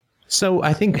So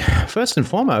I think first and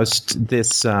foremost,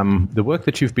 this the work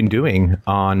that you've been doing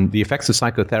on the effects of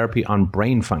psychotherapy on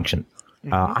brain function,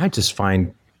 I just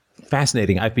find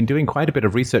fascinating. I've been doing quite a bit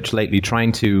of research lately,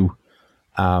 trying to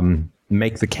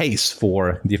make the case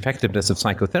for the effectiveness of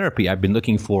psychotherapy. I've been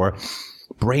looking for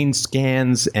brain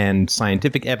scans and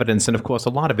scientific evidence, and of course, a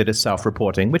lot of it is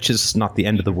self-reporting, which is not the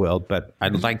end of the world. But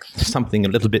I'd like something a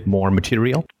little bit more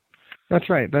material. That's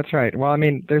right. That's right. Well, I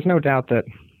mean, there's no doubt that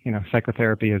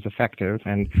psychotherapy is effective.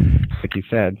 And like you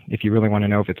said, if you really want to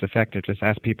know if it's effective, just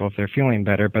ask people if they're feeling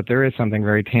better. But there is something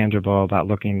very tangible about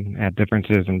looking at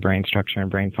differences in brain structure and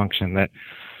brain function that,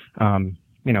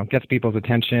 gets people's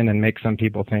attention and makes some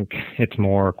people think it's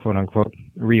more quote unquote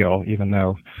real, even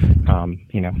though,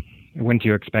 wouldn't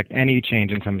you expect any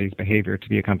change in somebody's behavior to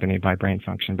be accompanied by brain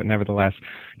function? But nevertheless,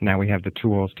 now we have the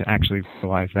tools to actually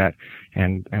visualize that.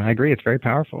 And I agree, it's very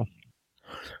powerful.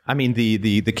 I mean,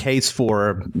 the case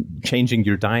for changing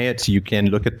your diet, you can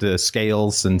look at the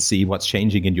scales and see what's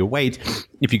changing in your weight.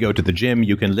 If you go to the gym,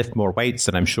 you can lift more weights,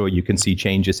 and I'm sure you can see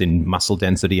changes in muscle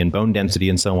density and bone density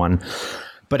and so on.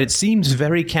 But it seems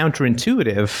very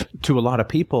counterintuitive to a lot of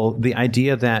people, the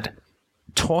idea that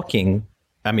talking,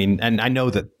 I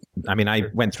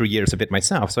went through years of it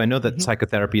myself, so I know that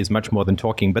psychotherapy is much more than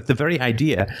talking, but the very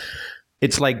idea,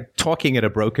 it's like talking at a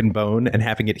broken bone and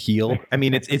having it heal. I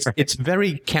mean, it's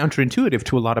very counterintuitive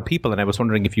to a lot of people, and I was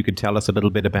wondering if you could tell us a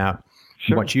little bit about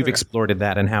what you've explored in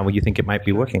that and how you think it might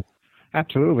be working.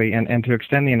 Absolutely. And to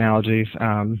extend the analogies,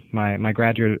 my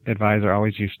graduate advisor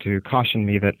always used to caution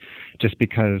me that just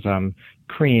because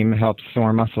cream helps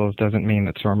sore muscles doesn't mean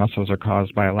that sore muscles are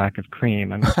caused by a lack of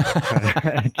cream. I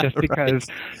mean,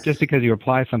 just because you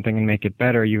apply something and make it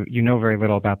better, you know very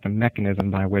little about the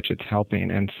mechanism by which it's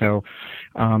helping. And so,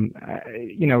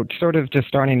 sort of just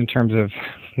starting in terms of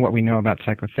what we know about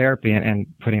psychotherapy and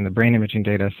putting the brain imaging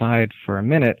data aside for a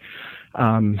minute,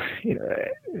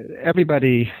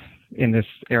 everybody in this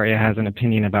area has an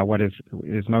opinion about what is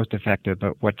most effective,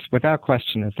 but what's without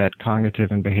question is that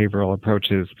cognitive and behavioral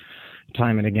approaches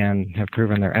time and again have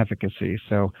proven their efficacy.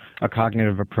 So a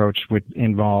cognitive approach would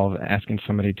involve asking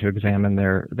somebody to examine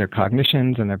their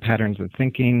cognitions and their patterns of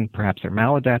thinking, perhaps their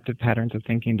maladaptive patterns of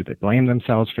thinking. Do they blame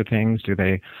themselves for things? Do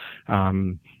they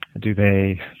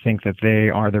think that they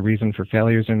are the reason for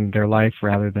failures in their life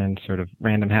rather than sort of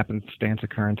random happenstance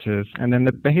occurrences? And then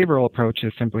the behavioral approach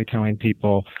is simply telling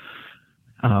people,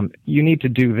 you need to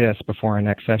do this before our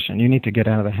next session. You need to get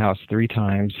out of the house 3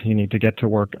 times. You need to get to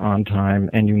work on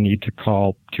time, and you need to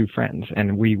call 2 friends.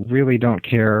 And we really don't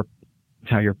care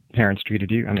how your parents treated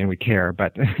you. I mean, we care,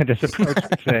 but this approach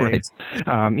to say, right.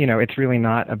 It's really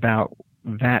not about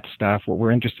that stuff. What we're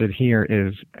interested here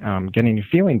is getting you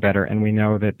feeling better, and we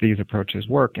know that these approaches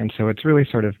work. And so it's really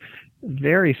sort of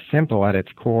very simple at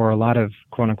its core, a lot of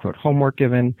quote-unquote homework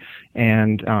given,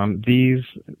 and these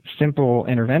simple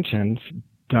interventions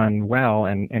done well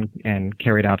and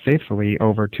carried out faithfully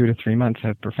over 2 to 3 months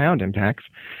have profound impacts.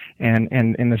 And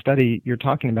in the study you're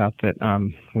talking about that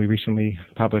we recently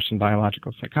published in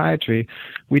Biological Psychiatry,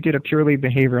 we did a purely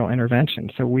behavioral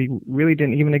intervention. So we really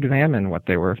didn't even examine what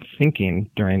they were thinking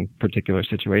during particular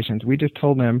situations. We just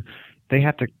told them they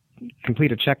have to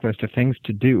complete a checklist of things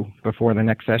to do before the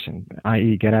next session,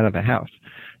 i.e. get out of the house.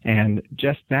 And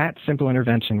just that simple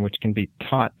intervention, which can be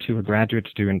taught to a graduate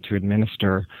student to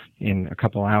administer in a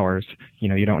couple hours,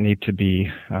 you don't need to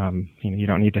be, you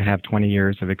don't need to have 20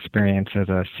 years of experience as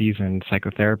a seasoned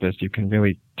psychotherapist. You can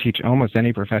really teach almost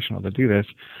any professional to do this.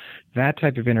 That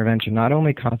type of intervention not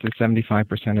only causes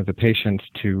 75% of the patients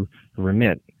to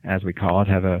remit, as we call it,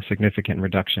 have a significant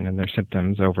reduction in their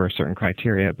symptoms over a certain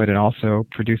criteria, but it also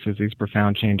produces these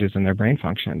profound changes in their brain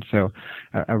function. So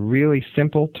a really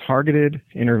simple, targeted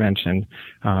intervention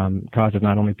causes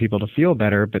not only people to feel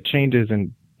better, but changes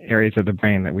in areas of the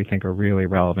brain that we think are really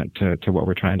relevant to what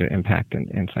we're trying to impact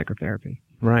in psychotherapy.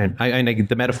 Right.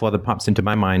 The metaphor that pops into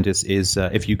my mind is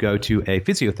if you go to a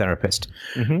physiotherapist,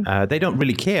 they don't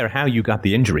really care how you got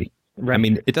the injury. Right. I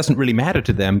mean, it doesn't really matter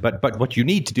to them, but what you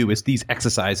need to do is these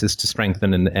exercises to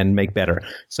strengthen and make better.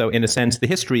 So in a sense, the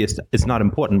history is not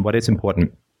important. What is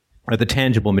important are the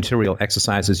tangible material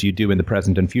exercises you do in the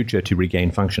present and future to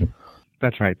regain function.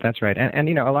 That's right. That's right. And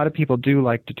a lot of people do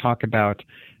like to talk about,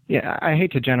 I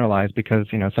hate to generalize because,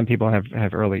 some people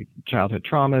have early childhood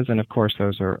traumas, and of course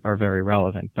those are very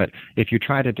relevant. But if you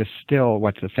try to distill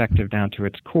what's effective down to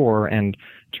its core and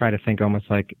try to think almost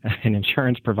like an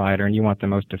insurance provider, and you want the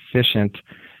most efficient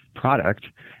product,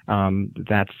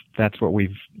 that's what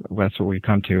we've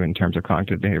come to in terms of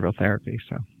cognitive behavioral therapy.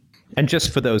 So. And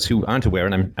just for those who aren't aware,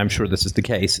 and I'm sure this is the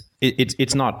case,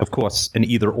 it's not, of course, an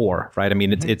either or, right? I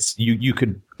mean, it's you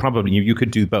could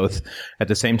do both at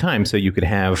the same time. So you could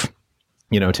have,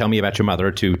 tell me about your mother,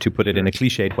 to put it in a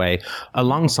cliched way,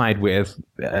 alongside with,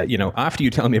 after you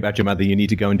tell me about your mother, you need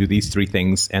to go and do these three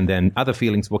things, and then other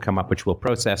feelings will come up which we'll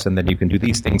process, and then you can do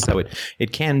these things. So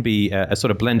it can be a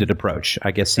sort of blended approach,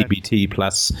 I guess, CBT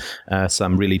plus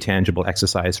some really tangible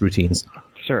exercise routines.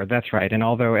 Sure, that's right. And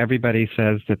although everybody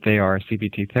says that they are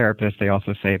CBT therapists, they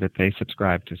also say that they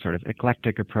subscribe to sort of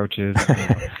eclectic approaches.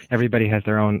 Everybody has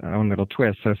their own little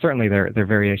twist. So certainly there are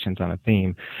variations on a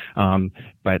theme.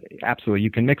 But absolutely, you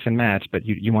can mix and match, but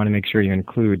you want to make sure you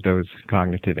include those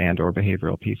cognitive and or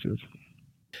behavioral pieces.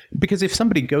 Because if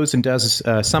somebody goes and does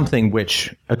something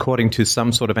which, according to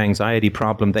some sort of anxiety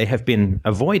problem, they have been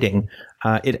avoiding,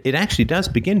 it actually does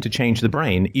begin to change the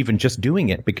brain, even just doing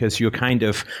it, because you're kind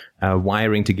of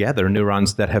wiring together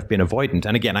neurons that have been avoidant.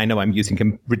 And again, I know I'm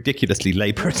using ridiculously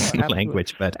layperson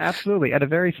language, but absolutely, at a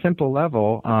very simple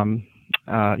level,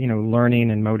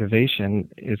 learning and motivation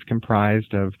is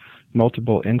comprised of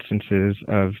multiple instances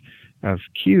of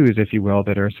cues, if you will,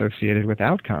 that are associated with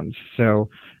outcomes. So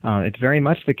it's very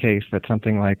much the case that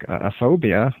something like a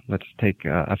phobia, let's take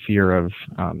a fear of,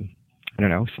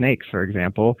 snakes, for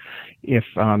example. If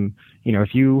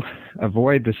you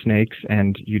avoid the snakes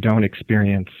and you don't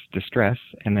experience distress,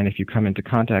 and then if you come into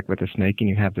contact with a snake and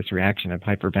you have this reaction of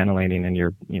hyperventilating and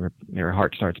your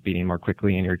heart starts beating more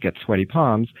quickly and you get sweaty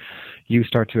palms, you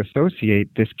start to associate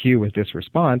this cue with this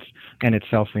response, and it's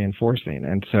self-reinforcing.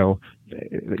 And so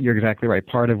you're exactly right.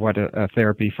 Part of what a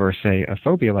therapy for, say, a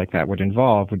phobia like that would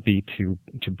involve would be to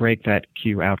break that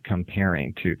cue outcome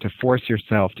pairing, to force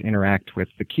yourself to interact with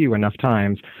the cue enough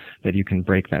times that you can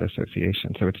break that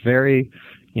association. So it's very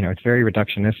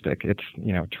reductionistic. It's,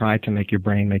 try to make your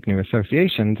brain make new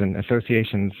associations, and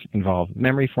associations involve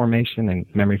memory formation, and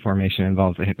memory formation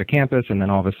involves the hippocampus, and then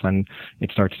all of a sudden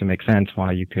it starts to make sense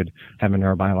why you could have a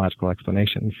neurobiological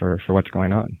explanation for what's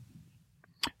going on.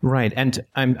 Right. And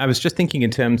I was just thinking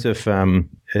in terms of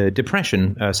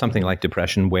depression, something like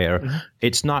depression, where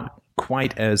it's not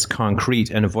quite as concrete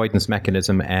an avoidance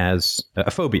mechanism as a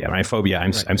phobia, right? Phobia,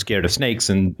 I'm scared of snakes,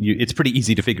 and it's pretty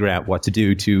easy to figure out what to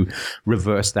do to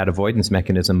reverse that avoidance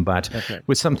mechanism. But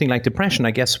with something like depression,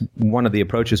 I guess one of the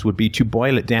approaches would be to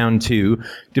boil it down to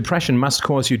depression must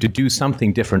cause you to do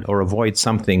something different or avoid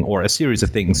something or a series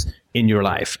of things in your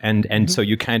life. And so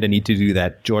you kind of need to do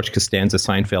that George Costanza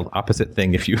Seinfeld opposite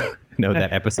thing, if you know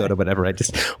that episode or whatever.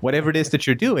 Whatever it is that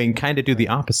you're doing, kind of do the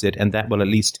opposite, and that will at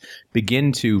least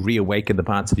begin to reawaken the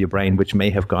parts of your brain which may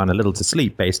have gone a little to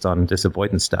sleep based on this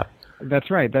avoidance stuff.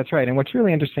 That's right. And what's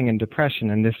really interesting in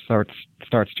depression, and this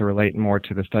starts to relate more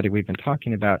to the study we've been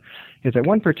talking about, is that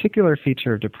one particular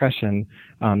feature of depression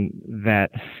that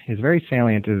is very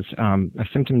salient is a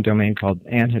symptom domain called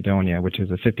anhedonia, which is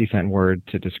a 50-cent word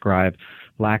to describe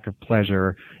lack of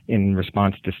pleasure in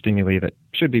response to stimuli that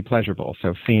should be pleasurable.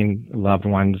 So seeing loved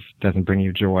ones doesn't bring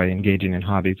you joy, engaging in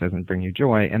hobbies doesn't bring you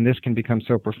joy, and this can become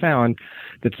so profound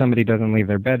that somebody doesn't leave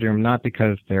their bedroom, not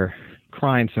because they're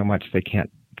crying so much they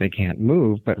can't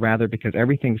move, but rather because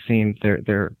everything seems,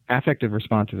 their affective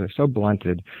responses are so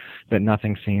blunted that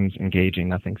nothing seems engaging,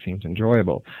 nothing seems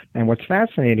enjoyable. And what's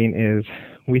fascinating is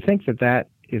we think that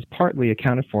is partly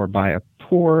accounted for by a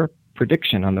poor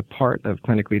prediction on the part of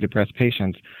clinically depressed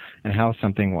patients and how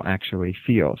something will actually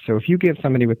feel. So if you give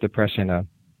somebody with depression a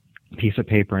piece of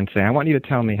paper and say, I want you to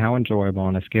tell me how enjoyable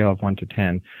on a scale of 1 to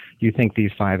 10 you think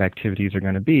these 5 activities are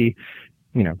going to be,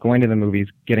 going to the movies,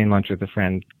 getting lunch with a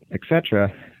friend,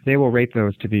 etc., they will rate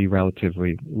those to be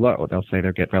relatively low. They'll say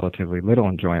they'll get relatively little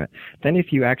enjoyment. Then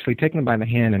if you actually take them by the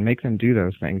hand and make them do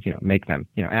those things, make them,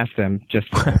 ask them just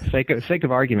for sake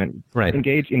of argument, right,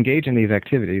 engage in these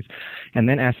activities, and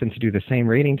then ask them to do the same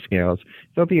rating scales,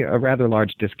 there'll be a rather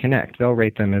large disconnect. They'll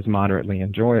rate them as moderately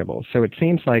enjoyable. So it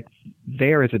seems like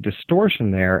there is a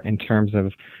distortion there in terms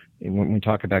of, when we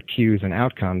talk about cues and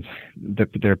outcomes,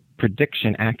 their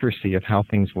prediction accuracy of how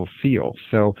things will feel.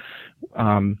 So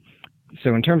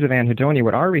in terms of anhedonia,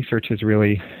 what our research has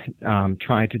really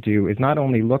tried to do is not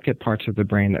only look at parts of the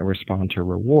brain that respond to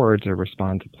rewards or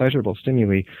respond to pleasurable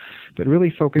stimuli, but really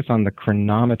focus on the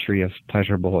chronometry of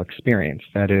pleasurable experience.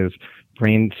 That is,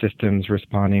 brain systems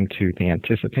responding to the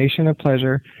anticipation of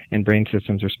pleasure and brain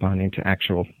systems responding to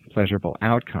actual pleasurable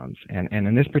outcomes. And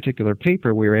in this particular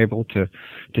paper, we were able to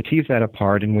tease that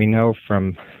apart, and we know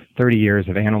from 30 years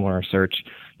of animal research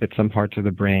that some parts of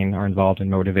the brain are involved in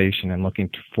motivation and looking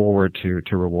forward to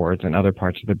rewards, and other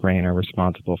parts of the brain are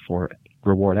responsible for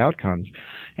reward outcomes.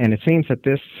 And it seems that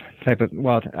this type of,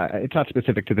 well, it's not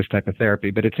specific to this type of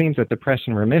therapy, but it seems that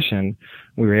depression remission,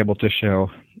 we were able to show,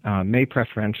 may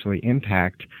preferentially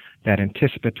impact that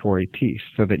anticipatory piece,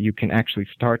 so that you can actually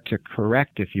start to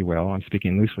correct, if you will, I'm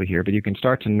speaking loosely here, but you can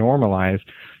start to normalize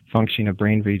functioning of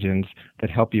brain regions that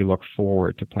help you look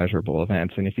forward to pleasurable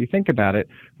events. And if you think about it,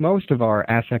 most of our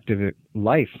affective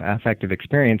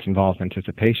experience involves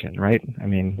anticipation, right? I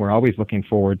mean, we're always looking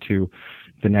forward to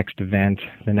the next event,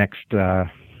 the next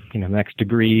next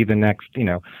degree, the next,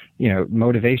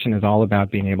 motivation is all about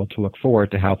being able to look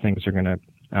forward to how things are going to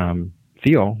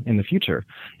feel in the future.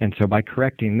 And so by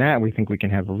correcting that, we think we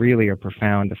can have really a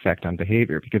profound effect on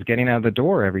behavior, because getting out of the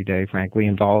door every day, frankly,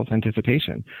 involves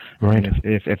anticipation. Right. And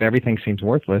if everything seems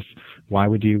worthless, why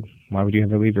would you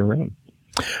ever leave your room?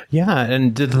 Yeah,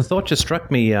 and the thought just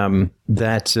struck me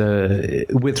that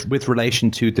with relation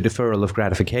to the deferral of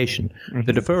gratification,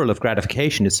 the deferral of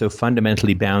gratification is so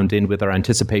fundamentally bound in with our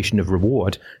anticipation of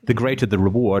reward. The greater the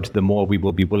reward, the more we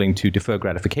will be willing to defer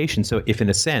gratification. So if, in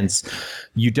a sense,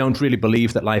 you don't really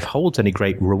believe that life holds any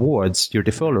great rewards, your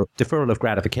deferral of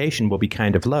gratification will be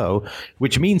kind of low,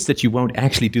 which means that you won't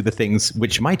actually do the things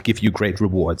which might give you great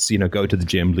rewards. Go to the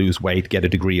gym, lose weight, get a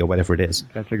degree, or whatever it is.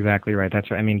 That's exactly right. That's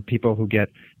right. I mean, people who get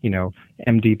MD,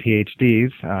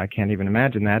 PhDs, I can't even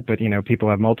imagine that, but, people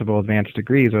have multiple advanced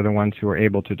degrees are the ones who are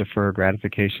able to defer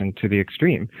gratification to the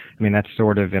extreme. I mean, that's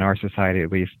sort of, in our society,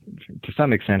 at least to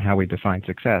some extent, how we define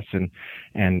success. And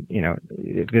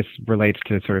this relates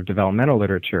to sort of developmental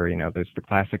literature. There's the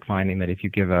classic finding that if you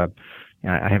give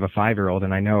I have a 5-year-old,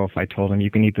 and I know if I told him you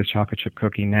can eat this chocolate chip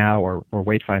cookie now or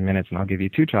wait 5 minutes and I'll give you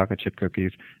 2 chocolate chip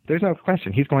cookies, there's no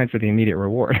question he's going for the immediate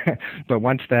reward. But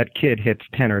once that kid hits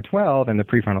 10 or 12 and the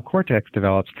prefrontal cortex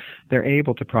develops, they're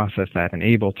able to process that and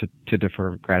able to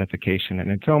defer gratification. And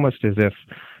it's almost as if,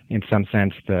 in some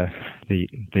sense, the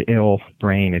ill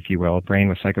brain, if you will, brain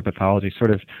with psychopathology, sort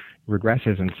of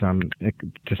regresses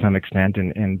to some extent,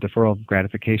 and deferral of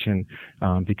gratification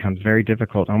becomes very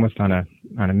difficult, almost on a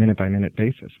minute by minute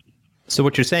basis. So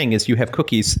what you're saying is you have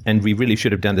cookies, and we really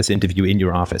should have done this interview in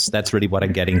your office. That's really what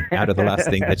I'm getting out of the last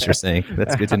thing that you're saying.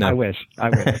 That's good to know. I wish.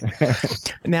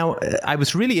 Now, I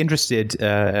was really interested,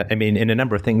 in a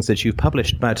number of things that you've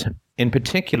published, but in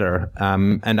particular,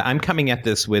 and I'm coming at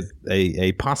this with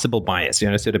a possible bias,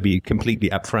 so to be completely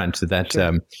upfront, that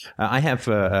sure. I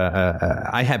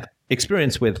have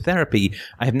experience with therapy.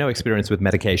 I have no experience with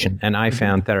medication, and I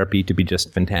found therapy to be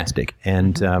just fantastic.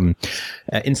 And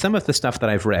in some of the stuff that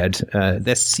I've read,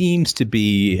 there seems to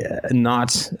be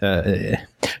not a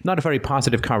very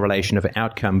positive correlation of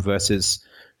outcome versus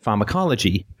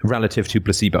pharmacology relative to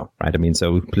placebo, right? I mean,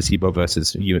 so placebo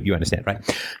versus, you understand, right?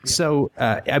 Yeah. So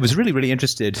I was really, really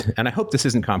interested, and I hope this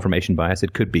isn't confirmation bias,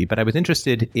 it could be, but I was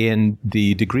interested in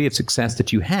the degree of success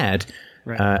that you had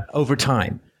over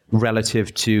time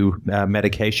relative to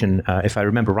medication. If I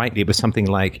remember rightly, it was something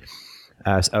like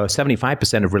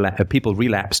 75% of people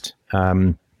relapsed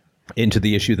into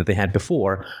the issue that they had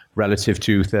before, relative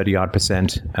to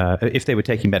 30-odd% if they were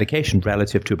taking medication,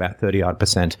 relative to about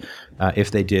 30-odd%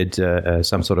 if they did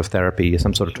some sort of therapy,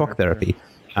 some sort of talk therapy.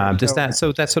 That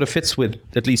sort of fits with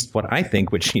at least what I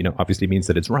think, which obviously means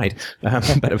that it's right.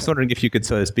 But I was wondering if you could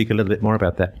sort of speak a little bit more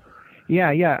about that.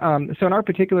 Yeah. So in our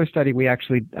particular study, we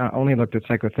actually only looked at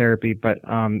psychotherapy, but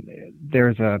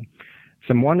there's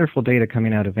some wonderful data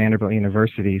coming out of Vanderbilt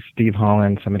University. Steve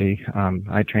Holland, somebody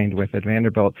I trained with at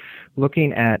Vanderbilt,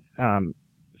 looking at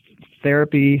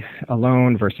therapy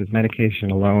alone versus medication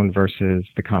alone versus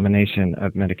the combination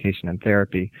of medication and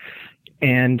therapy.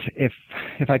 And if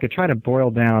I could try to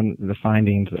boil down the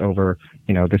findings over,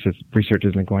 research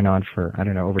has been going on for,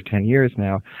 over 10 years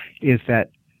now, is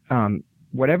that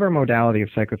whatever modality of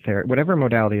psychotherapy, whatever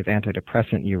modality of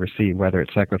antidepressant you receive, whether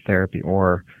it's psychotherapy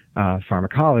or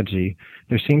pharmacology,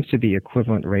 there seems to be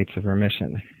equivalent rates of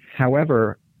remission.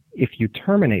 However, if you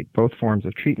terminate both forms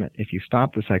of treatment, if you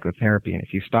stop the psychotherapy and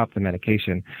if you stop the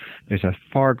medication, there's a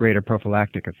far greater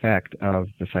prophylactic effect of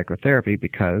the psychotherapy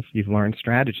because you've learned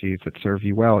strategies that serve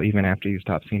you well even after you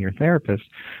stop seeing your therapist.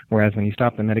 Whereas when you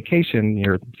stop the medication,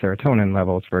 your serotonin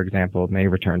levels, for example, may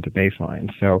return to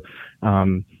baseline. So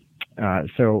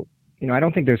I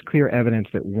don't think there's clear evidence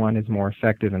that one is more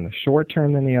effective in the short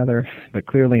term than the other, but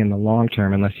clearly in the long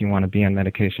term, unless you want to be on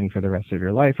medication for the rest of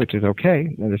your life, which is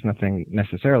okay, there's nothing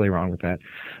necessarily wrong with that,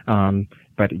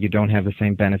 but you don't have the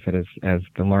same benefit as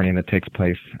the learning that takes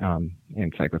place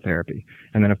in psychotherapy.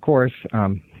 And then, of course, I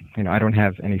don't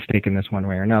have any stake in this one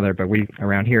way or another, but we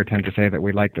around here tend to say that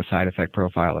we like the side effect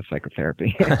profile of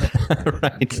psychotherapy.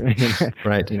 Right.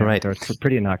 So it's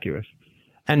pretty innocuous.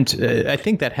 And I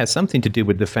think that has something to do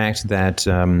with the fact that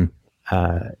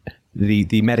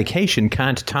the medication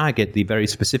can't target the very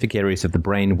specific areas of the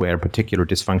brain where particular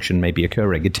dysfunction may be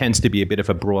occurring. It tends to be a bit of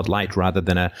a broad light rather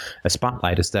than a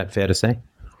spotlight. Is that fair to say?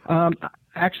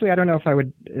 Actually, I don't know if I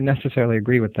would necessarily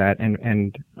agree with that.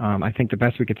 And I think the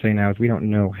best we could say now is we don't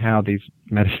know how these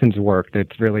medicines work. They're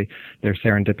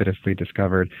serendipitously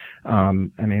discovered.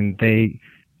 One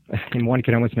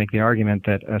could almost make the argument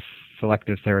that a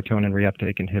selective serotonin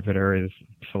reuptake inhibitor is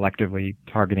selectively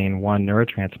targeting one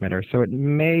neurotransmitter. So it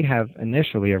may have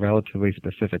initially a relatively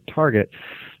specific target,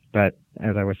 but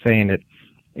as I was saying,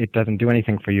 it doesn't do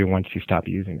anything for you once you stop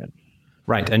using it.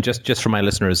 Right. And just for my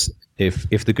listeners,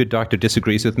 if the good doctor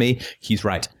disagrees with me, he's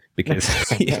right. Because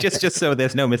just so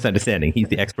there's no misunderstanding, he's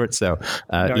the expert. So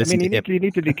you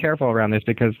need to be careful around this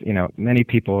because many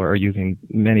people are using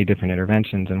many different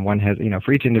interventions, and one has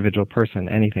for each individual person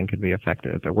anything could be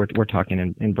effective. But we're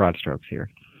talking in broad strokes here.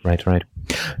 Right.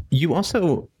 You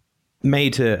also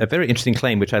made a very interesting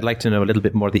claim, which I'd like to know a little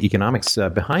bit more the economics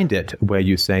behind it, where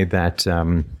you say that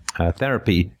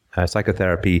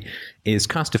psychotherapy is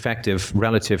cost effective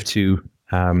relative to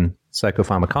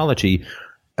psychopharmacology.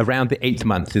 Around the 8th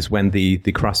month is when the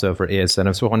crossover is, and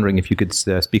I was wondering if you could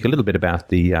speak a little bit about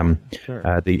the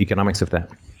economics of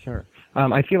that. Sure.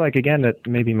 I feel like again that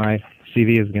maybe my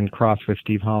CV is going to cross with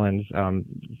Steve Holland's.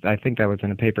 I think that was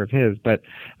in a paper of his, but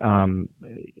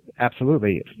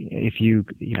absolutely, if you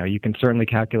can certainly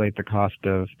calculate the cost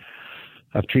of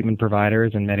treatment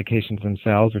providers and medications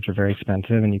themselves, which are very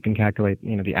expensive, and you can calculate,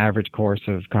 the average course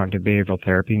of cognitive behavioral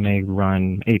therapy may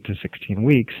run 8 to 16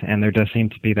 weeks, and there does seem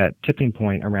to be that tipping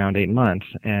point around 8 months.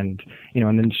 And,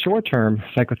 in the short term,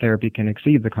 psychotherapy can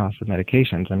exceed the cost of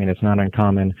medications. I mean, it's not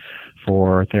uncommon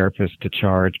for therapists to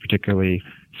charge, particularly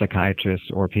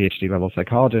psychiatrists or PhD level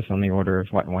psychologists, on the order of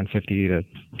 $150 to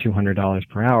 $200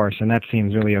 per hour. So that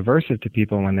seems really aversive to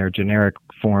people when there are generic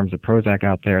forms of Prozac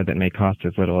out there that may cost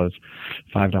as little as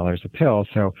 $5 a pill.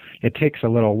 So it takes a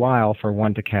little while for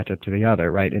one to catch up to the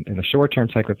other, right? In the short term,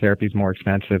 psychotherapy is more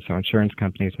expensive, so insurance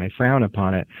companies may frown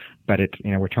upon it. But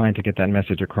we're trying to get that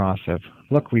message across of,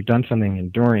 look, we've done something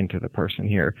enduring to the person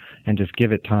here, and just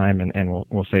give it time, and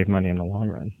we'll save money in the long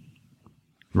run.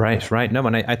 Right. No,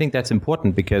 and I think that's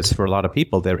important because for a lot of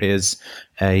people, there is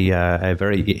a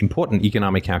very important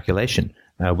economic calculation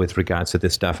with regards to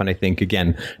this stuff. And I think,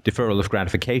 again, deferral of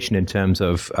gratification in terms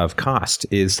of cost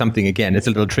is something, again, it's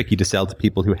a little tricky to sell to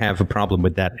people who have a problem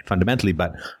with that fundamentally.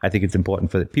 But I think it's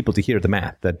important for people to hear the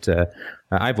math that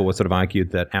I've always sort of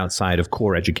argued that outside of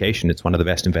core education, it's one of the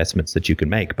best investments that you can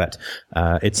make. But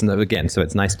it's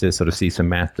nice to sort of see some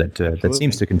math that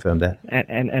seems to confirm that.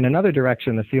 And another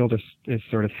direction the field is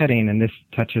sort of heading, and this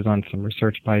touches on some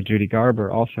research by Judy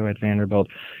Garber, also at Vanderbilt,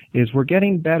 is we're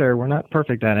getting better. We're not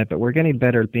perfect at it, but we're getting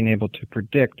better at being able to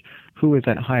predict who is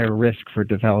at higher risk for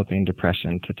developing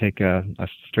depression. To take a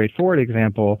straightforward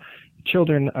example,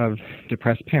 children of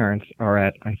depressed parents are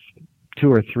at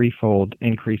 2 or 3-fold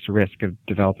increased risk of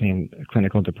developing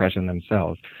clinical depression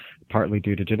themselves, partly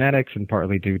due to genetics and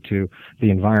partly due to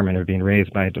the environment of being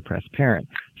raised by a depressed parent.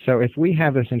 So if we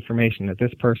have this information that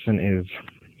this person is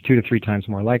 2 to 3 times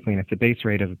more likely, and if the base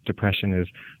rate of depression is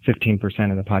 15%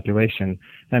 of the population,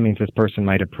 that means this person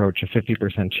might approach a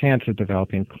 50% chance of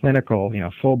developing clinical,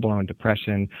 full-blown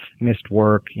depression, missed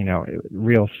work,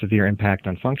 real severe impact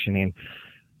on functioning.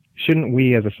 Shouldn't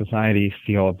we as a society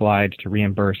feel obliged to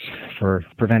reimburse for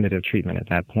preventative treatment at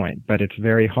that point? But it's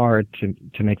very hard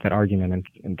to make that argument,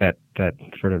 and that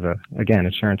sort of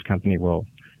insurance company will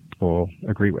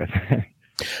agree with.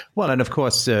 Well, and of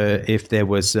course, if there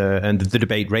was, and the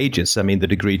debate rages, I mean, the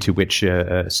degree to which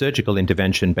surgical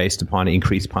intervention based upon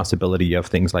increased possibility of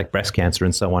things like breast cancer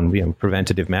and so on,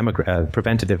 preventative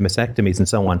mastectomies and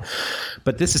so on.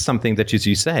 But this is something that, as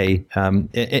you say,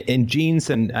 in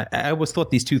genes, and I always thought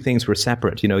these two things were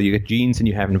separate. You get genes and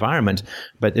you have environment,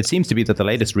 but it seems to be that the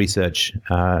latest research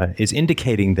is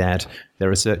indicating that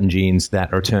there are certain genes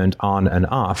that are turned on and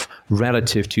off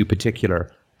relative to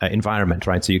particular environment,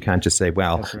 right? So you can't just say,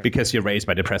 well, right, because you're raised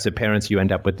by depressive parents, you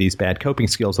end up with these bad coping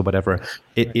skills or whatever.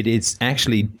 It is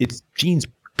actually, it's genes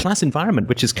plus environment,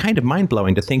 which is kind of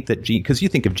mind-blowing to think that because you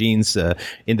think of genes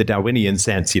in the Darwinian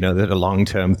sense, that are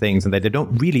long-term things and that they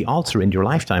don't really alter in your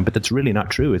lifetime, but that's really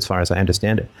not true as far as I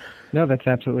understand it. No, that's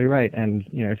absolutely right. And,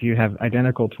 if you have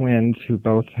identical twins who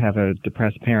both have a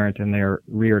depressed parent and they're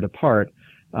reared apart,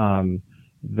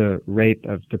 the rate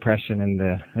of depression in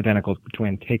the identical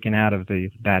twin taken out of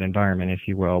that environment, if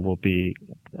you will be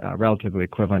relatively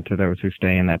equivalent to those who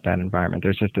stay in that bad environment.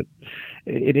 There's just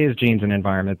it is genes and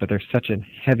environment, but there's such a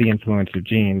heavy influence of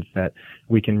genes that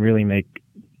we can really make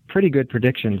pretty good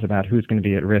predictions about who's going to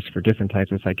be at risk for different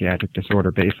types of psychiatric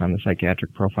disorder based on the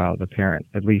psychiatric profile of the parent,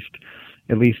 at least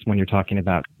at least when you're talking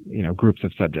about, groups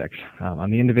of subjects. On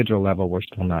the individual level, we're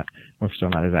still not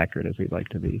as accurate as we'd like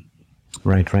to be.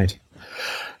 Right.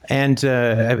 And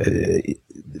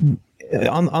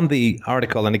on the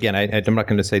article, and again, I'm not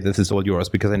going to say this is all yours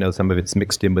because I know some of it's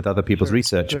mixed in with other people's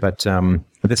research, but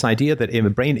this idea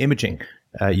that brain imaging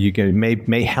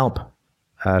may help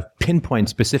pinpoint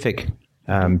specific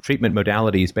treatment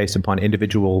modalities based upon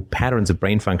individual patterns of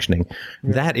brain functioning.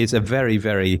 Yeah. That is a very,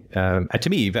 very, to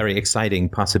me, very exciting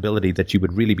possibility that you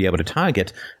would really be able to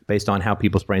target based on how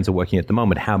people's brains are working at the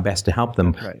moment, how best to help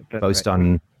them, based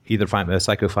on either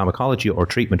psychopharmacology or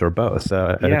treatment or both.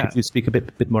 Could you speak a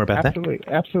bit more about that?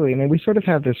 Absolutely. I mean, we sort of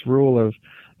have this rule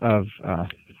of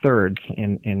thirds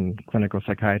in clinical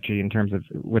psychiatry in terms of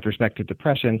with respect to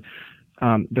depression.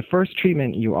 The first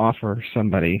treatment you offer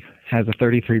somebody has a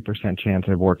 33% chance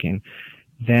of working.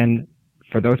 Then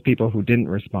for those people who didn't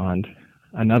respond,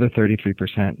 another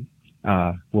 33%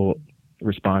 will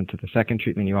respond to the second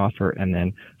treatment you offer, and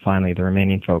then finally the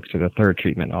remaining folks to the third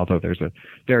treatment, although there's a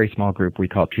very small group we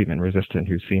call treatment resistant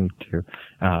who seem to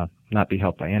not be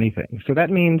helped by anything. So that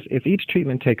means if each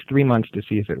treatment takes 3 months to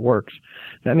see if it works,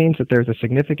 that means that there's a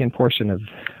significant portion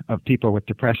of people with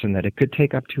depression that it could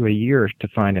take up to a year to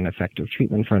find an effective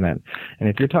treatment for them. And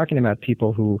if you're talking about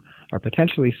people who are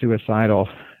potentially suicidal,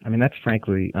 I mean, that's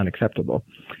frankly unacceptable.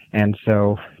 And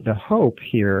so the hope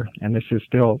here, and this is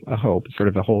still a hope, sort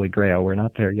of a holy grail, we're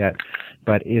not there yet,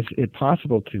 but is it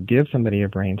possible to give somebody a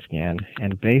brain scan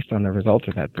and based on the results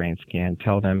of that brain scan,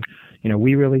 tell them,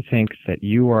 we really think that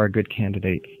you are a good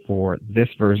candidate for this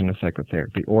version of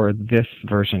psychotherapy or this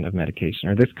version of medication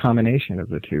or this combination of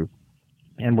the two.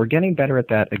 And we're getting better at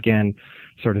that, again,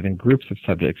 sort of in groups of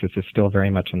subjects. This is still very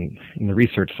much in the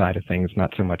research side of things,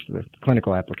 not so much the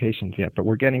clinical applications yet, but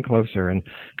we're getting closer. And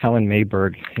Helen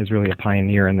Mayberg is really a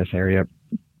pioneer in this area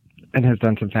and has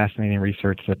done some fascinating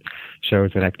research that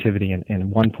shows that activity in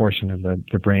one portion of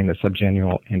the brain, the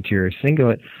subgenual anterior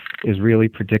cingulate, is really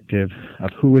predictive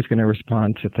of who is going to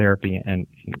respond to therapy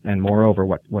and moreover,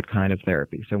 what kind of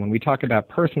therapy. So when we talk about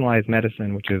personalized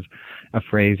medicine, which is a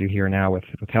phrase you hear now with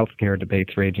healthcare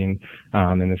debates raging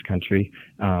in this country,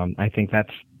 I think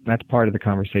that's part of the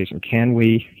conversation. Can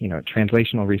we,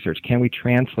 translational research, can we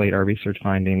translate our research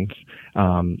findings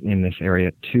in this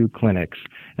area to clinics?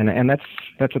 And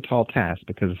that's a tall task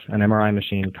because an MRI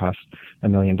machine costs $1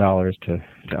 million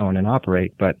to own and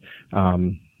operate. But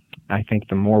I think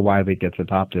the more widely it gets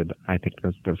adopted, I think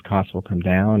those costs will come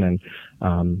down.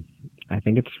 And I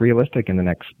think it's realistic in the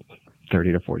next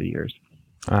 30 to 40 years.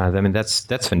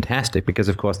 That's fantastic because,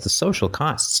 of course, the social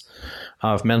costs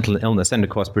of mental illness and,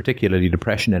 of course, particularly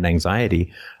depression and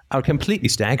anxiety are completely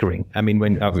staggering. I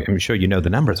mean, I'm sure you know the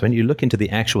numbers. When you look into the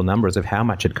actual numbers of how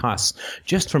much it costs,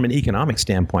 just from an economic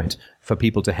standpoint, for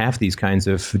people to have these kinds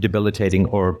of debilitating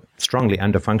or strongly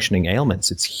underfunctioning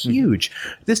ailments, it's huge.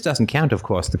 This doesn't count, of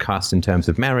course, the cost in terms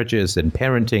of marriages and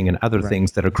parenting and other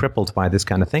things that are crippled by this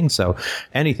kind of thing. So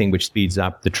anything which speeds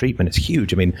up the treatment is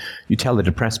huge. I mean, you tell a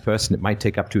depressed person it might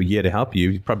take up to a year to help you,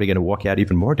 you're probably going to walk out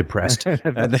even more depressed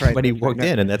than when he walked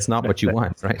in, and that's not what you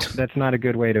want, right? That's not a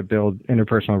good way to build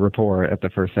interpersonal rapport at the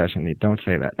first session. You don't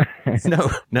say that.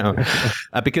 No.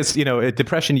 Because,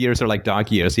 depression years are like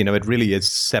dog years. It really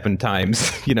is 7 times.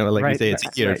 You say it's a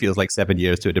year, it feels like 7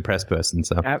 years to a depressed person.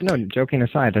 So no, joking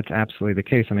aside, that's absolutely the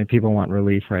case. I mean, people want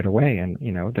relief right away. And,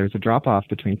 there's a drop-off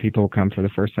between people who come for the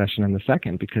first session and the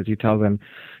second because you tell them,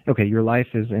 okay, your life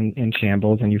is in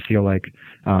shambles and you feel like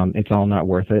it's all not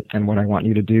worth it. And what I want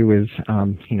you to do is,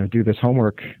 do this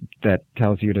homework that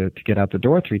tells you to get out the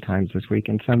door 3 times this week.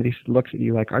 And somebody looks at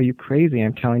you like, are you crazy?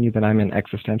 I'm telling you that I'm in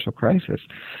existential crisis.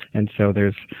 And so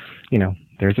there's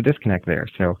a disconnect there.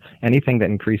 So anything that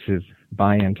increases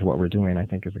buy-in to what we're doing, I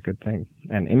think, is a good thing.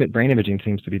 And brain imaging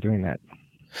seems to be doing that.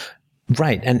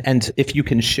 Right. And if you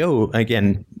can show,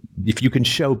 again,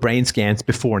 brain scans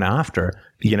before and after,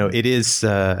 it is,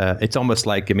 it's almost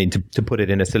like, to put it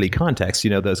in a silly context,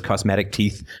 those cosmetic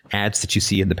teeth ads that you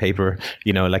see in the paper,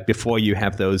 like before you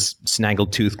have those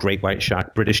snaggled tooth, great white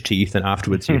shark, British teeth, and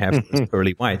afterwards you have those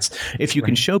pearly whites. If you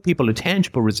can show people a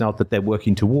tangible result that they're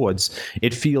working towards,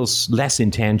 it feels less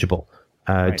intangible.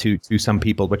 To some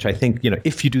people, which I think,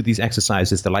 if you do these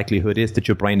exercises, the likelihood is that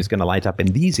your brain is going to light up in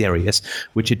these areas,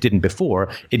 which it didn't before.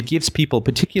 It gives people,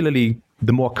 particularly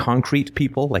the more concrete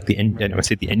people, like the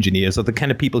engineers or the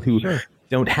kind of people who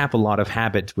don't have a lot of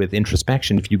habit with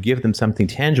introspection. If you give them something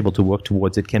tangible to work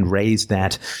towards, it can raise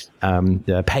that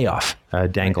payoff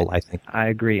dangle, I think. I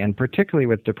agree. And particularly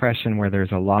with depression, where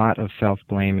there's a lot of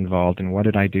self-blame involved and what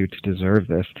did I do to deserve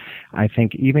this? I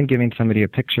think even giving somebody a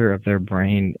picture of their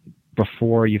brain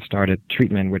before you've started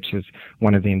treatment, which is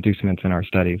one of the inducements in our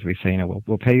studies. We say,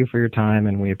 we'll pay you for your time,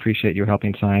 and we appreciate you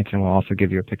helping science, and we'll also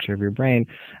give you a picture of your brain.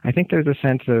 I think there's a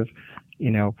sense of,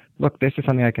 look, this is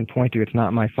something I can point to. It's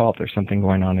not my fault. There's something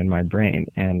going on in my brain.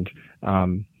 And,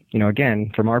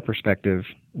 again, from our perspective,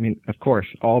 of course,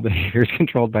 all behavior is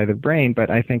controlled by the brain, but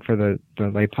I think for the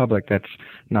lay public, that's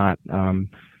not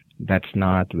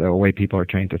the way people are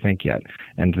trained to think yet.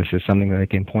 And this is something that they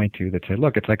can point to that say,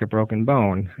 look, it's like a broken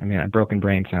bone. A broken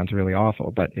brain sounds really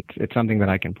awful, but it's something that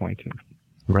I can point to.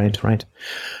 Right.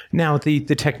 Now,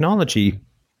 the technology,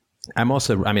 I'm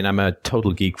a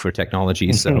total geek for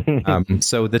technology. So,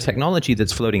 so the technology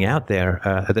that's floating out there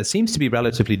that seems to be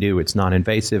relatively new, it's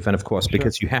non-invasive. And of course,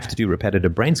 because you have to do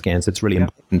repetitive brain scans, it's really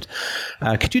important.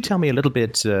 Could you tell me a little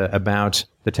bit about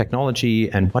the technology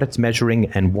and what it's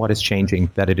measuring and what is changing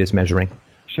that it is measuring?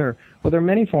 Sure. Well, there are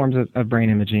many forms of brain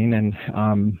imaging,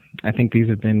 and I think these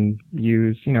have been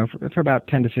used, for about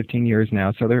 10 to 15 years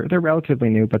now. So they're relatively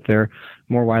new, but they're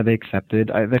more widely accepted.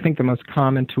 I think the most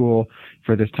common tool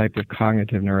for this type of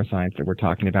cognitive neuroscience that we're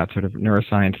talking about, sort of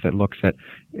neuroscience that looks at,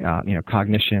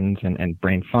 cognitions and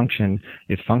brain function,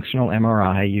 is functional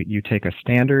MRI. You take a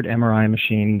standard MRI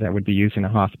machine that would be used in a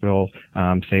hospital,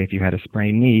 say if you had a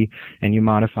sprained knee, and you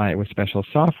modify it with special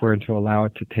software to allow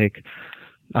it to take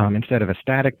instead of a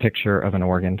static picture of an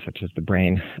organ, such as the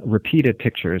brain, repeated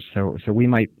pictures. So we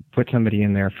might put somebody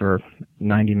in there for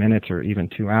 90 minutes or even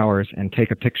 2 hours and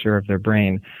take a picture of their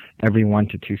brain every 1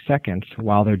 to 2 seconds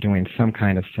while they're doing some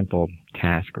kind of simple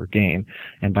task or game.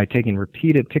 And by taking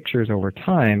repeated pictures over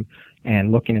time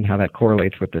and looking at how that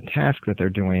correlates with the task that they're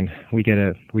doing, we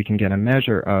can get a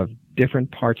measure of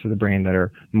different parts of the brain that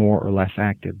are more or less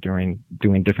active during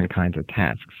doing different kinds of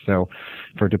tasks. So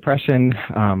for depression,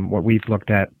 what we've looked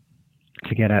at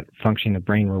to get at functioning of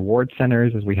brain reward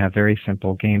centers is we have very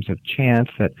simple games of chance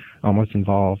that almost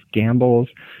involve gambles.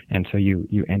 And so you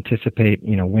anticipate,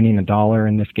 winning $1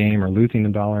 in this game or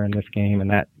losing $1 in this game,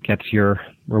 and that gets your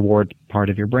reward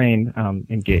part of your brain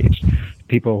engaged.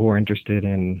 People who are interested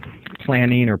in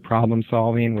planning or problem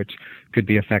solving, which could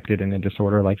be affected in a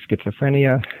disorder like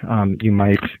schizophrenia, you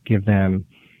might give them,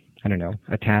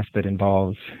 a task that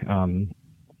involves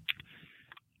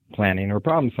planning or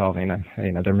problem solving.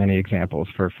 There are many examples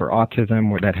for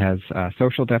autism where that has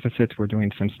social deficits. We're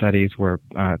doing some studies where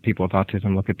people with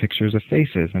autism look at pictures of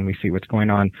faces and we see what's going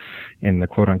on in the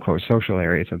quote unquote social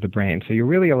areas of the brain. So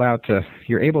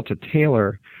you're able to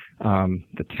tailor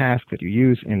the task that you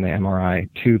use in the MRI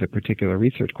to the particular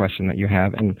research question that you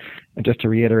have. And just to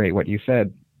reiterate what you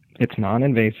said, it's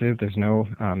non-invasive. There's no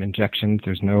injections.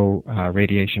 There's no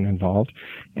radiation involved,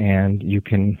 and you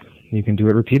can do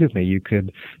it repeatedly.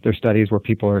 There's studies where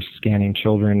people are scanning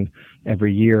children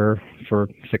every year for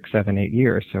 6, 7, 8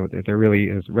 years. So there really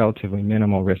is relatively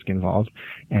minimal risk involved,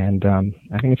 and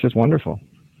I think it's just wonderful.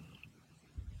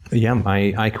 Yeah,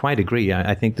 I quite agree.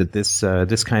 I think that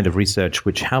this kind of research,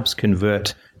 which helps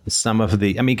convert some of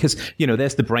the, because,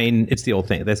 there's the brain, it's the old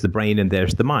thing, there's the brain and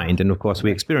there's the mind. And of course,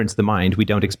 we experience the mind, we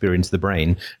don't experience the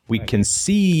brain. We can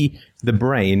see the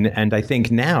brain. And I think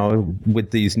now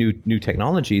with these new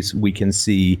technologies, we can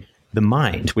see the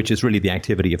mind, which is really the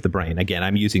activity of the brain. Again,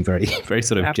 I'm using very, very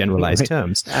sort of generalized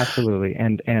terms. Absolutely.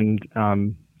 And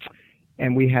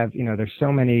we have, there's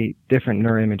so many different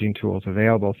neuroimaging tools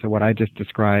available. So what I just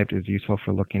described is useful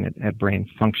for looking at brain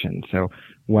function. So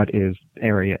what is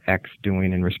area X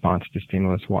doing in response to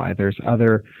stimulus Y? There's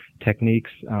other techniques,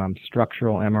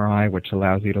 structural MRI, which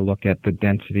allows you to look at the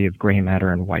density of gray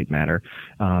matter and white matter.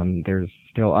 There's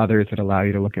still others that allow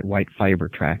you to look at white fiber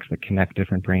tracks that connect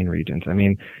different brain regions.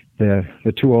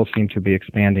 The tools seem to be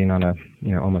expanding on a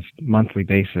almost monthly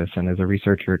basis, and as a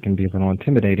researcher, it can be a little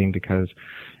intimidating because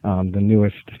the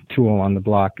newest tool on the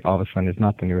block all of a sudden is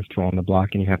not the newest tool on the block,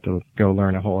 and you have to go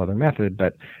learn a whole other method.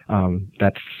 But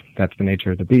that's the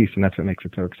nature of the beast, and that's what makes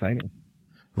it so exciting.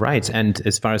 Right, and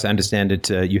as far as I understand it,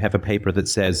 you have a paper that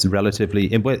says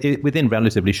within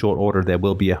relatively short order there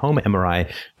will be a home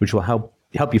MRI, which will help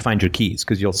you find your keys,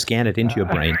 because you'll scan it into your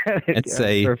brain and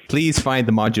say, please find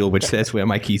the module which says where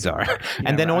my keys are.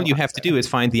 And then all you have to do is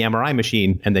find the MRI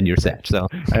machine, and then you're set. So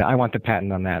I want the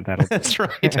patent on that. That's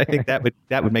right. I think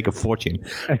that would make a fortune.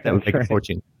 That would make a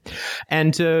fortune.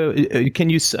 And can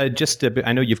you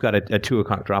I know you've got a 2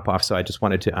 o'clock drop off, so I just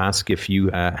wanted to ask if you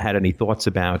had any thoughts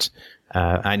about,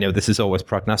 I know this is always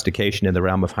prognostication in the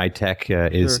realm of high tech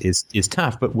is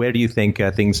tough, but where do you think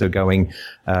things are going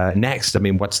next?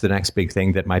 What's the next big thing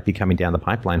that might be coming down the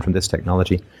pipeline from this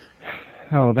technology?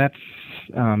 Oh, that's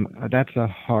a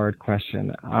hard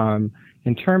question.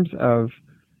 In terms of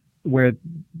where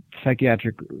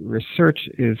psychiatric research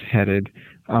is headed,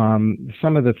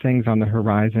 some of the things on the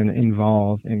horizon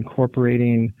involve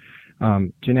incorporating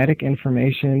genetic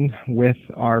information with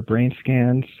our brain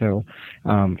scans. So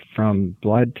from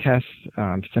blood tests,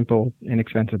 simple,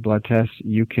 inexpensive blood tests,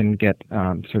 you can get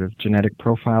sort of genetic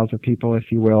profiles of people,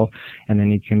 if you will, and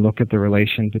then you can look at the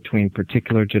relation between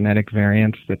particular genetic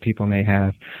variants that people may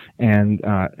have and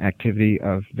activity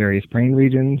of various brain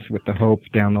regions, with the hope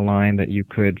down the line that you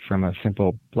could, from a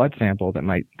simple blood sample that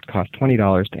might cost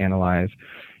 $20 to analyze,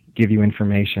 give you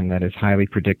information that is highly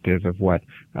predictive of what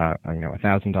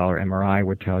 $1,000 MRI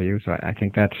would tell you. So I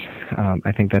think that's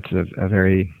a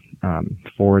very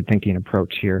forward-thinking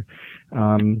approach here.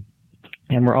 And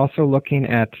we're also looking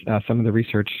at some of the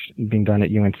research being done at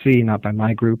UNC, not by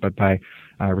my group, but by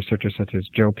researchers such as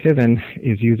Joe Piven,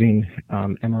 is using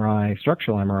MRI,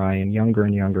 structural MRI, in younger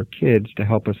and younger kids to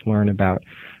help us learn about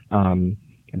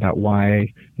why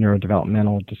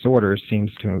neurodevelopmental disorders seem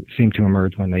to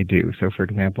emerge when they do. So, for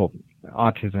example,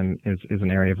 autism is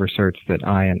an area of research that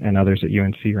I and others at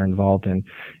UNC are involved in,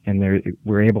 and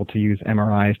we're able to use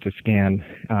MRIs to scan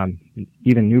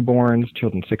even newborns,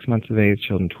 children 6 months of age,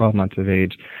 children 12 months of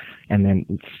age, and then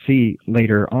see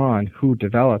later on who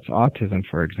develops autism,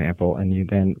 for example, and you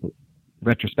then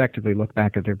retrospectively look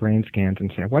back at their brain scans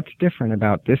and say, what's different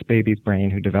about this baby's brain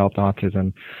who developed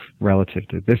autism relative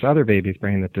to this other baby's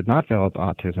brain that did not develop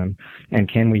autism, and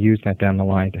can we use that down the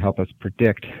line to help us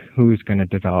predict who's going to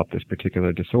develop this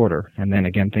particular disorder? And then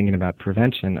again, thinking about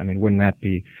prevention, I mean, wouldn't that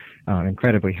be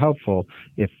incredibly helpful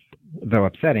if, though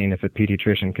upsetting, if a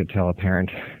pediatrician could tell a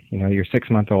parent, your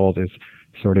 6-month-old is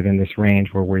sort of in this range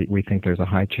where we think there's a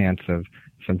high chance of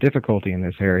some difficulty in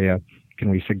this area. Can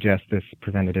we suggest this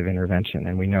preventative intervention?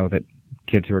 And we know that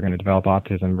kids who are going to develop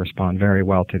autism respond very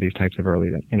well to these types of early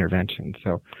interventions.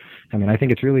 So, I mean, I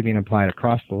think it's really being applied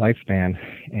across the lifespan,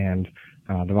 and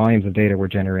the volumes of data we're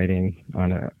generating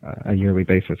on a yearly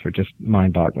basis are just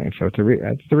mind-boggling. So it's a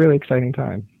really exciting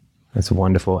time. That's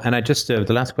wonderful. And I just,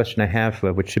 the last question I have,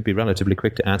 which should be relatively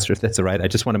quick to answer, if that's all right, I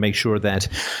just want to make sure that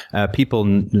people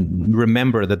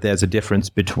remember that there's a difference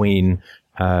between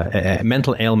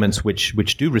mental ailments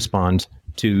which do respond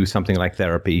to something like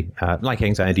therapy, like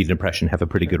anxiety and depression, have a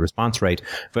pretty good response rate,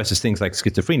 versus things like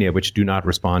schizophrenia, which do not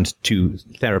respond to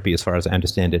therapy, as far as I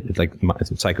understand it, like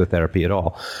psychotherapy at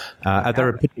all. Sorry,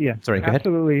 go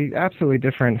ahead. Absolutely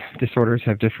different disorders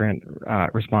have different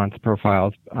response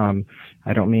profiles.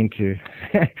 I don't mean to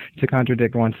to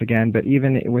contradict once again, but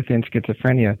even within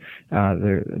schizophrenia,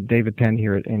 David Penn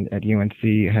here at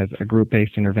UNC has a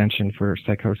group-based intervention for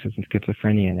psychosis and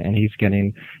schizophrenia, and he's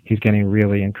getting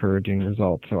really encouraging results.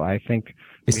 So I think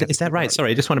is that right?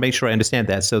 Sorry, I just want to make sure I understand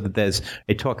that. So that there's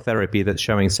a talk therapy that's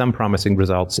showing some promising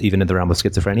results even in the realm of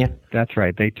schizophrenia? That's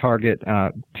right. They target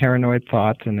paranoid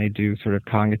thoughts, and they do sort of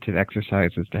cognitive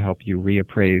exercises to help you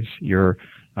reappraise your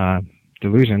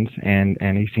delusions, and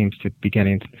he seems to be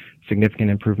getting significant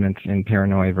improvements in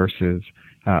paranoia versus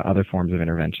other forms of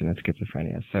intervention in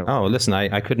schizophrenia. So, listen,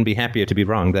 I couldn't be happier to be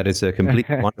wrong. That is a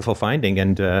completely wonderful finding.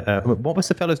 And what was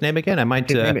the fellow's name again? I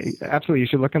might absolutely, you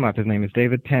should look him up. His name is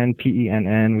David Penn,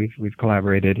 Penn. We've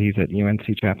collaborated. He's at UNC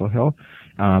Chapel Hill,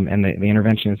 and the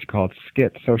intervention is called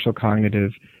SCIT, Social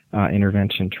Cognitive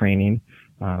Intervention Training.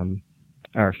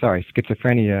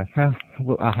 Schizophrenia.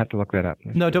 Well, I'll have to look that up.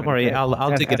 No, don't worry.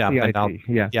 I'll dig it up. And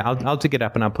I'll dig it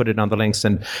up and I'll put it on the links.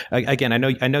 And again,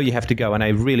 I know you have to go, and I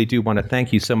really do want to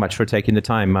thank you so much for taking the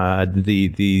time.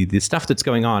 The stuff that's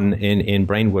going on in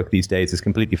brain work these days is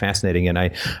completely fascinating, and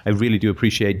I really do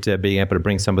appreciate being able to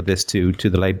bring some of this to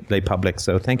the lay public.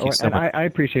 So thank you so much. I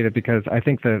appreciate it, because I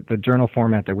think the journal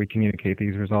format that we communicate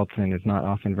these results in is not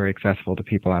often very accessible to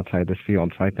people outside this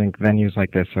field. So I think venues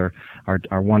like this are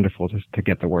wonderful just to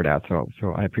get the word out.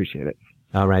 So I appreciate it.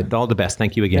 All right. All the best.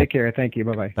 Thank you again. Take care. Thank you.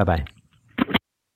 Bye-bye. Bye-bye.